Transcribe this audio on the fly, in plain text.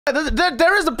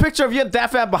there is a picture of you and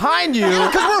Dat Phan behind you.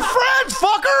 Because we're friends,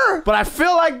 fucker. But I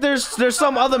feel like there's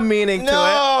some other meaning to it.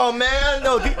 No, man,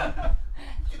 no.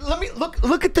 Let me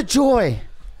look at the joy.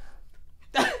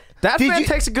 Dat Phan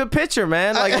takes a good picture,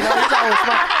 man. Like, you know, he's always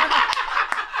fun.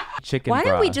 Chicken. Why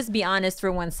don't we just be honest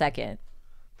for 1 second?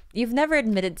 You've never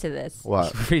admitted to this.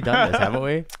 What? We've already done this, haven't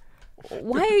we?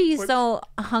 Why are you so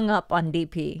hung up on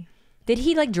DP? Did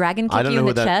he like dragon kick you in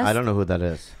the chest? I don't know who that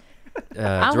is.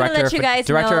 I want to let you guys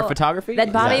director know of photography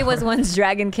that Bobby was once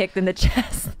dragon kicked in the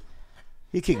chest.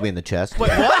 He kicked me in the chest. Wait,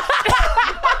 what?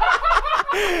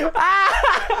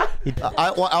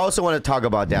 I also want to talk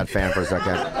about Dat Phan for a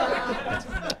second.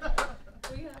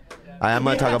 I'm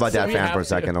going to talk about Dat Phan for a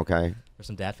second, okay? For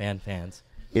some Dat Phan fans.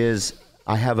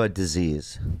 I have a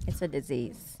disease. It's a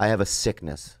disease. I have a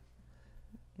sickness.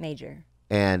 Major.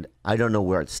 And I don't know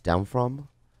where it stemmed from,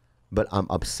 but I'm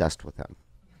obsessed with him.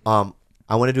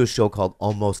 I want to do a show called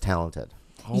Almost Talented.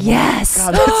 Oh yes.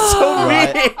 God, that's so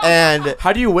right? And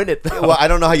how do you win it, though? Well, I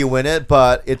don't know how you win it,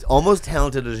 but it's Almost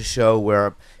Talented is a show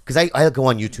where, because I go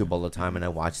on YouTube all the time and I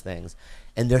watch things,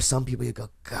 and there's some people you go,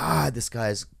 God, this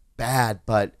guy's bad,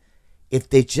 but if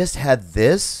they just had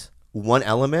this one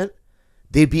element,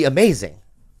 they'd be amazing.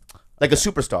 Like a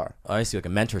superstar. Oh, I see, like a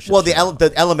mentorship. Well, the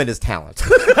element is talent.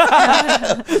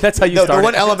 That's how you start. The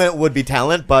one element would be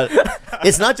talent, but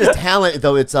it's not just talent,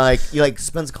 though. It's like, you like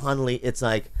Spence Connolly, it's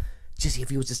like, just if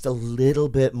he was just a little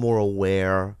bit more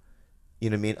aware, you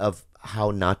know what I mean, of how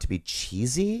not to be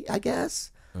cheesy, I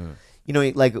guess. You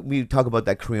know, like we talk about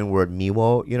that Korean word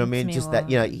miwo, you know what I mean? Miwo. Just that,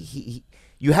 you know,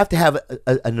 you have to have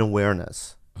an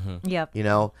awareness. Yep. You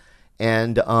know,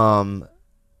 and I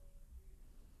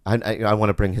want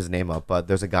to bring his name up, but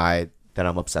there's a guy that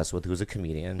I'm obsessed with who's a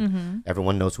comedian.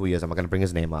 Everyone knows who he is. I'm not going to bring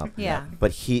his name up. Yeah.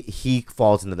 But he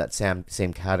falls into that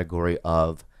same category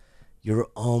of you're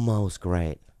almost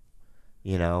great,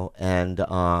 you know. And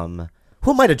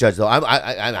who am I to judge though?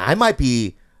 I might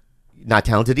be not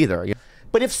talented either.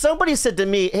 But if somebody said to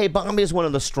me, "Hey, Bobby is one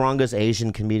of the strongest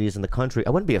Asian comedians in the country," I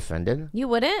wouldn't be offended. You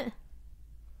wouldn't?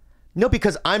 No,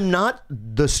 because I'm not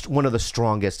one of the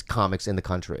strongest comics in the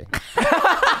country.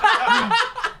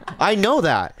 I know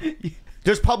that.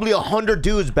 There's probably 100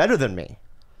 dudes better than me.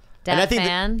 Dat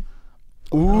Phan?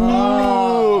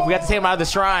 Ooh, we got to take him out of the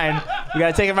shrine. We got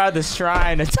to take him out of the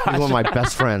shrine, Natasha. He's one of my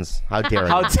best friends. How dare you?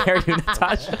 How dare you,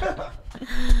 Natasha?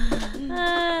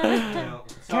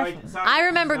 I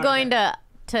remember going to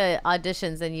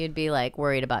auditions and you'd be like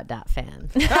worried about Dat Phan.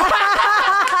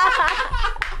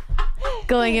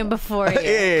 Going in before you.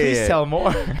 Please tell more.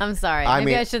 I'm sorry. I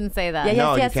Maybe mean- I shouldn't say that. Yeah,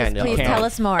 No, yes, you yes, can't, no. please You tell can't.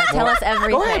 us more. Tell us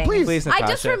everything. Go ahead, please. Please, I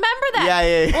Natasha. just remember that.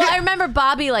 Yeah. Well, I remember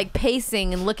Bobby like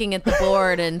pacing and looking at the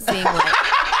board and seeing like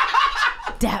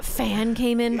Dat Phan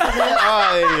came in for this.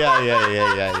 Oh,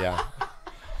 yeah.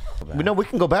 No, we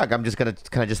can go back. I'm just going to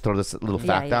kind of just throw this little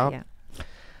fact out. Yeah.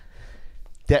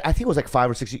 That I think it was like 5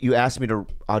 or 6. You asked me to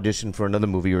audition for another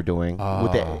movie you were doing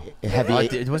with the heavy.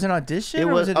 It was an audition. It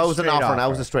or was. it I a was an straight offer, and I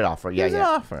was a straight offer. Yeah, It was an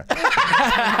offer.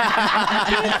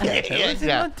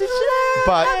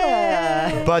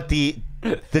 But the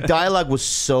dialogue was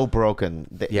so broken.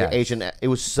 The Yes. Asian. It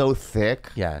was so thick.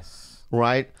 Yes.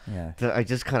 Right. Yeah. That I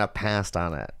just kind of passed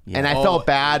on it, Yeah. and I felt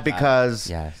bad because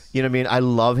Yes. you know what I mean. I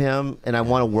love him, and I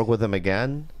want to work with him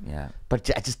again. Yeah. But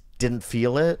I just didn't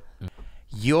feel it.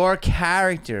 Your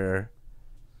character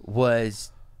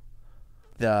was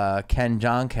the Ken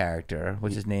Jeong character.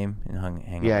 What's his name in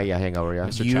Hangover? Yeah, Hangover. Yeah.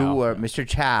 Mr. You Chow. were Mr.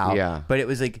 Chow. Yeah. But it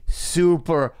was like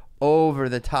super over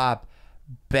the top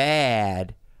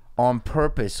bad on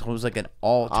purpose. So it was like an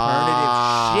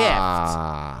alternative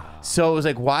shift. So it was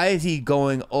like, why is he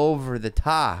going over the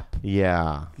top?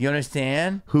 Yeah. You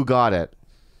understand? Who got it?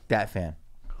 Dat Phan.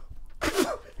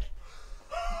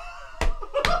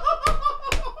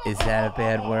 Is that a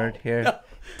bad word here?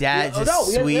 Dad's the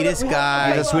sweetest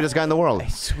guy. He's the sweetest guy in the world.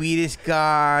 Sweetest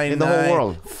guy In the whole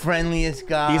world. Friendliest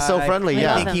guy. He's so friendly,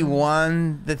 yeah. I think he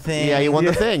won the thing. Yeah, he won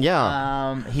the thing.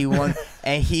 Yeah. He won,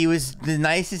 and he was the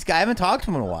nicest guy. I haven't talked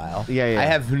to him in a while. Yeah. I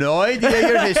have no idea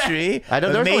your history. I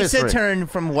don't But know Mesa history.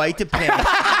 turned from white to pink.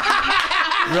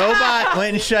 Robot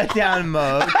went in shutdown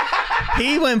mode.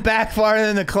 He went back farther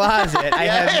in the closet. I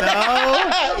have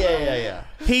no. Yeah.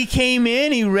 He came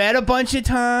in. He read a bunch of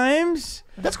times.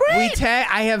 That's great.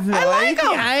 I have no like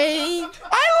idea. him.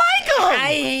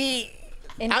 I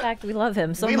In fact, we love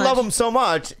him so We much. love him so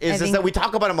much. Is think- that we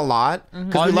talk about him a lot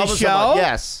because On we the love him so show? much.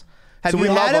 Yes. Have So you we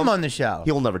love had him on the show?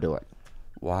 He'll never do it.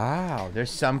 Wow, there's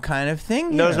some kind of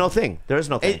thing. There's here. no thing. There's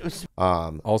no thing. It was-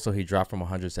 Also, he dropped from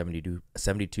 72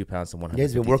 pounds to 100.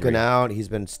 He's been working out. He's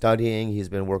been studying. He's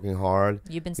been working hard.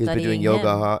 You've been He's been doing studying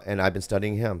yoga, and I've been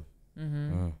studying him.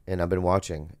 and I've been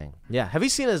watching. Yeah. Have you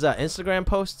seen his Instagram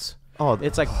posts? Oh,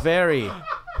 It's like very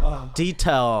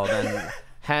detailed and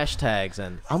hashtags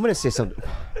and. I'm gonna say something.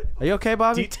 Are you okay,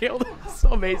 Bobby? Detailed. So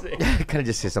amazing. Can I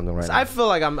just say something right now? I feel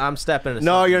like I'm stepping. Into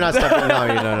No, something. you're not stepping.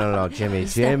 No, Jimmy.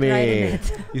 Stepped right in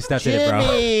it. You stepped in it, bro.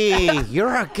 Jimmy,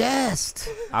 you're a guest.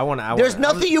 I want to. There's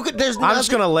nothing you could. There's I'm nothing.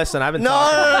 just gonna listen. I've been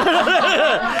talking.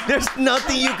 No. There's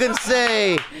nothing you can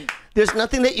say. There's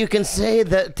nothing that you can say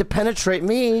that to penetrate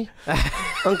me.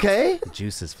 Okay. The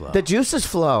juices flow. The juices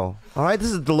flow. All right.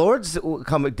 This is the Lord's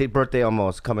birthday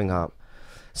almost coming up.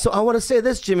 So I want to say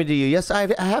this, Jimmy, to you. Yes, I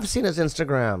have seen his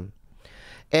Instagram.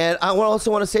 And I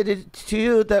also want to say to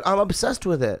you that I'm obsessed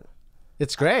with it.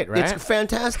 It's great, right? It's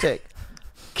fantastic.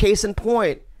 Case in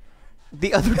point,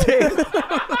 the other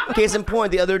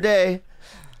day,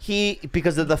 he,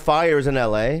 because of the fires in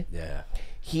LA,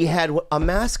 he had a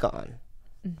mask on.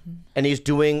 And he's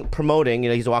promoting,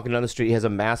 he's walking down the street, he has a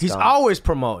mask He's on. always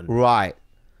promoting. Right.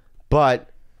 But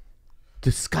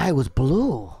the sky was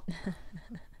blue.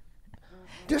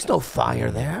 There's no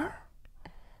fire there.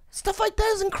 Stuff like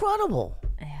that is incredible.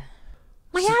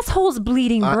 My asshole's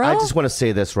bleeding, bro. I just want to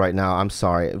say this right now. I'm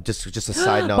sorry. Just a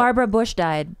side note. Barbara Bush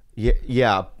died.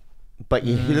 Yeah. But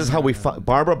this is how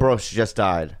Barbara Bush just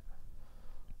died.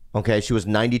 Okay, she was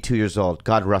 92 years old.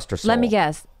 God rest her soul. Let me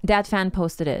guess. Dat Phan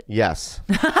posted it. Yes.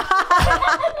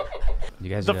 You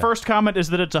guys. The first comment is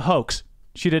that it's a hoax.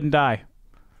 She didn't die.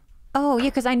 Oh, yeah,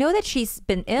 because I know that she's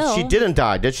been ill. She didn't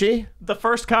die, did she? The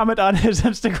first comment on his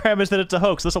Instagram is that it's a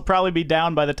hoax. This will probably be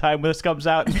down by the time this comes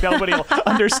out, and nobody will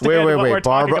understand what we're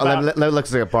talking Barbara. about.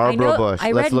 Let's look at Barbara Bush.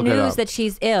 I Let's read look it news up. that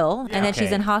she's ill and that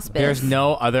she's in hospice. There's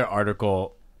no other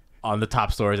article on the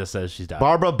top stories that says she's died.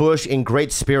 Barbara Bush in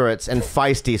great spirits and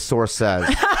feisty, source says.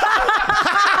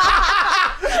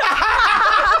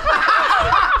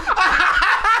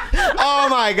 Oh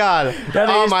my God!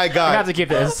 Oh my I God! have to keep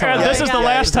this. And this is the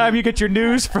last time you get your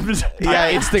news from Do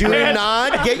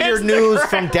not get your news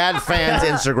from Dat Phan's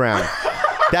Instagram.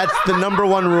 That's the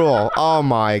 #1 rule. Oh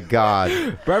my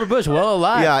God! Barbara Bush, well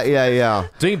alive. Yeah.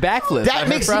 Doing backflips. That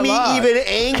makes me even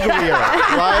angrier,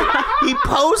 right? He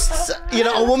posts,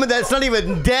 a woman that's not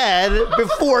even dead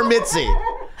before Mitzi.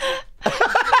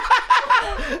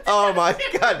 Oh my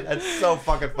God, that's so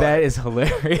fucking funny. That is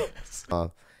hilarious.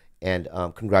 And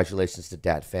congratulations to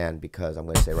Dat Phan, because I'm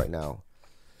going to say right now,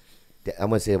 I'm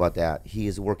going to say about that, he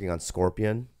is working on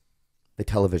Scorpion, the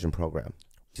television program.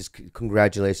 Just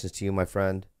congratulations to you, my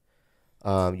friend.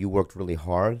 You worked really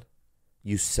hard.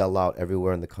 You sell out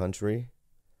everywhere in the country.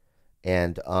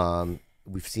 And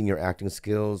we've seen your acting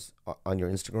skills on your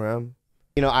Instagram.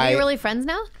 Are you really friends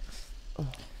now?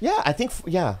 Yeah, I think,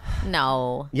 yeah.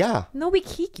 No. Yeah. No,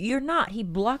 you're not. He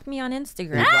blocked me on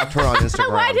Instagram. You blocked her on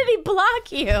Instagram. Why did he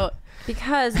block you?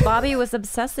 Because Bobby was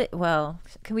obsessive. Well,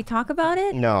 can we talk about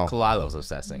it? No. Kalila's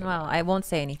obsessing. Well, I won't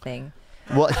say anything.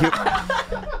 Well,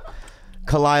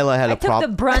 Kalila had I a took the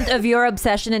problem. brunt of your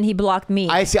obsession and he blocked me.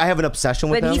 I see. I have an obsession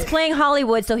with but him. he's playing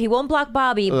Hollywood, so he won't block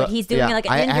Bobby, but he's doing like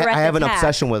an indirect I have an attack.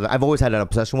 obsession with him. I've always had an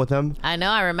obsession with him. I know,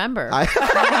 I remember. But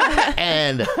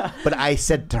I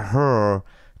said to her,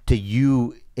 to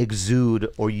you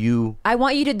exude or you I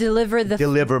want you to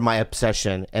deliver my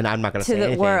obsession, and I'm not going to say the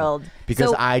anything world.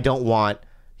 because So- I don't want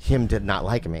him to not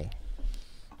like me.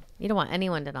 You don't want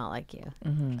anyone to not like you.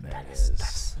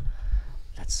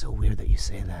 That's so weird that you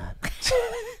say that.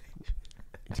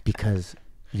 It's because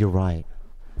you're right.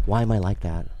 Why am I like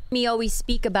that? Me always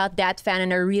speak about Dat Phan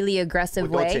in a really aggressive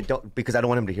way. Because I don't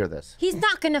want him to hear this. He's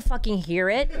not gonna fucking hear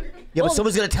it. Yeah, but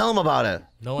someone's going to tell him about it.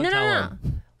 No one tell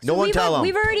him. No one tell him.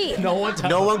 We've already. No one tell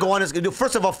No him. one go on his.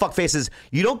 First of all, fuck faces.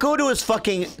 You don't go to his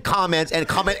fucking comments and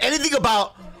comment anything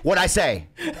about what I say.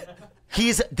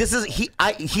 He's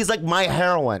like my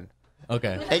heroin,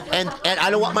 Okay. and I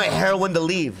don't want my heroin to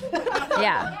leave.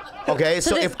 Yeah. Okay,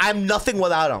 so if I'm nothing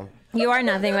without him, You are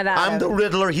nothing without I'm him. the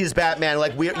Riddler. He's Batman.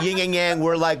 Like we're yin and yang.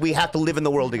 We're like we have to live in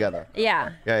the world together.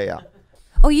 Yeah. Yeah.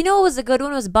 Oh, you know what was a good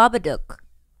one was Babadook.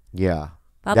 Yeah.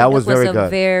 Babadook That was very a good.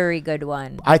 very good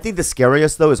one. I think the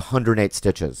scariest though is 108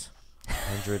 Stitches.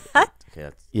 100.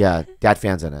 Yeah, Dat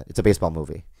Phan's in it. It's a baseball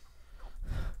movie.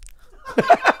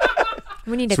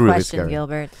 We need It's a really question, scary.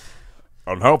 Gilbert.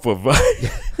 On help of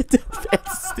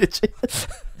stitches.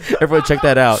 Everyone check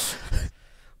that out.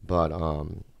 But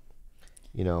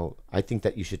I think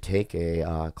that you should take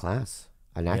a class,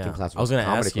 an acting class. I was going to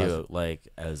comedy ask you, class. like,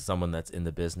 as someone that's in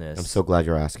the business. I'm so glad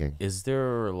you're asking. Is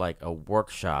there like a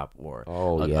workshop or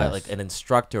Yes. like an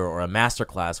instructor or a master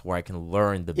class where I can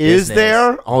learn the business? Is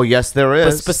there? Oh, yes, there But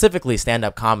is. specifically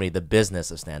stand-up comedy, the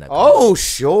business of stand-up Oh,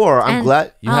 sure. I'm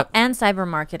glad. And cyber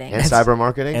marketing. And cyber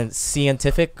marketing. and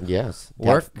scientific Yes.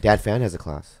 work. Dat Phan has a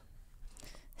class.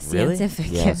 Really?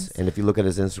 Scientific. Yes. And if you look at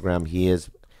his Instagram, he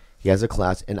has a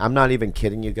class, and I'm not even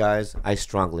kidding you guys. I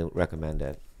strongly recommend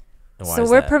it. And why So is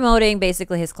we're that? promoting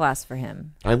basically his class for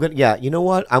him. I'm gonna. Yeah. You know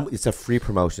what? It's a free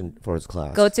promotion for his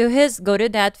class. Go to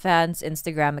Dat Phan's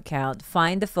Instagram account,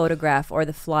 find the photograph or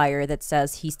the flyer that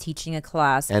says he's teaching a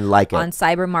class and like it on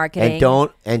cyber marketing.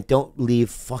 and don't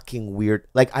leave fucking weird.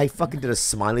 Like I fucking did a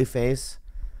smiley face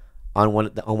on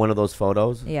one of those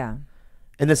photos. Yeah.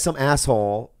 And then some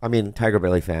asshole, I mean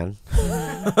TigerBelly fan,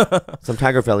 some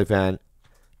TigerBelly fan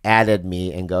added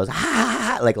me and goes,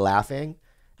 ha, like laughing.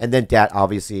 And then Dad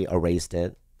obviously erased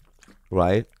it,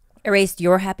 right? Erased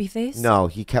your happy face? No,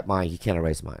 he kept mine. He can't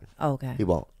erase mine. Oh, okay. He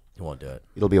won't. He won't do it.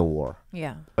 It'll be a war.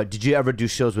 Yeah. But did you ever do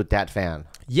shows with Dat Phan?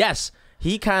 Yes.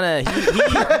 He kind of.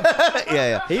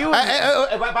 Yeah. He was,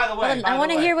 By the way, I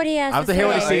want to hear what he has I have to to hear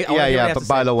what he say. say. Yeah. But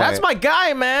by the way, that's my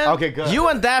guy, man. Okay, good. You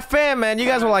and Dat Phan, man. You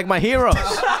guys were like my heroes.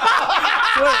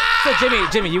 So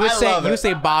Jimmy, you would love it.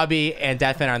 say Bobby and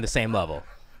Dat Phan are on the same level.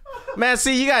 Man,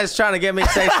 see, you guys trying to get me to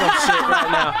say some shit right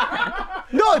now.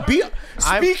 no,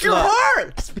 speak your look.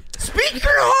 heart. Speak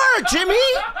your heart,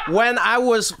 Jimmy. When I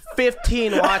was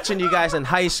 15 watching you guys in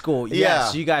high school,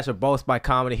 yes, Yeah. you guys are both my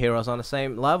comedy heroes on the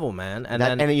same level, man. And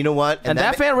then, And you know what? and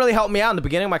that fan really helped me out in the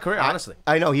beginning of my career, honestly.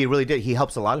 I know he really did. He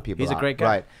helps a lot of people. He's a out, great guy.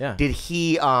 Right. Yeah. Did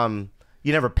he?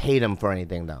 You never paid him for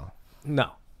anything though.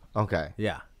 No. Okay.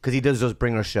 Yeah. Because he does those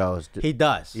bringer shows. He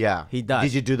does. Yeah. He does.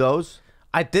 Did you do those?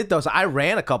 I did those. I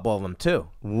ran a couple of them, too.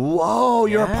 Whoa,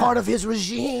 you're a Yeah. part of his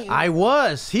regime. I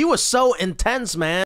was. He was so intense, man.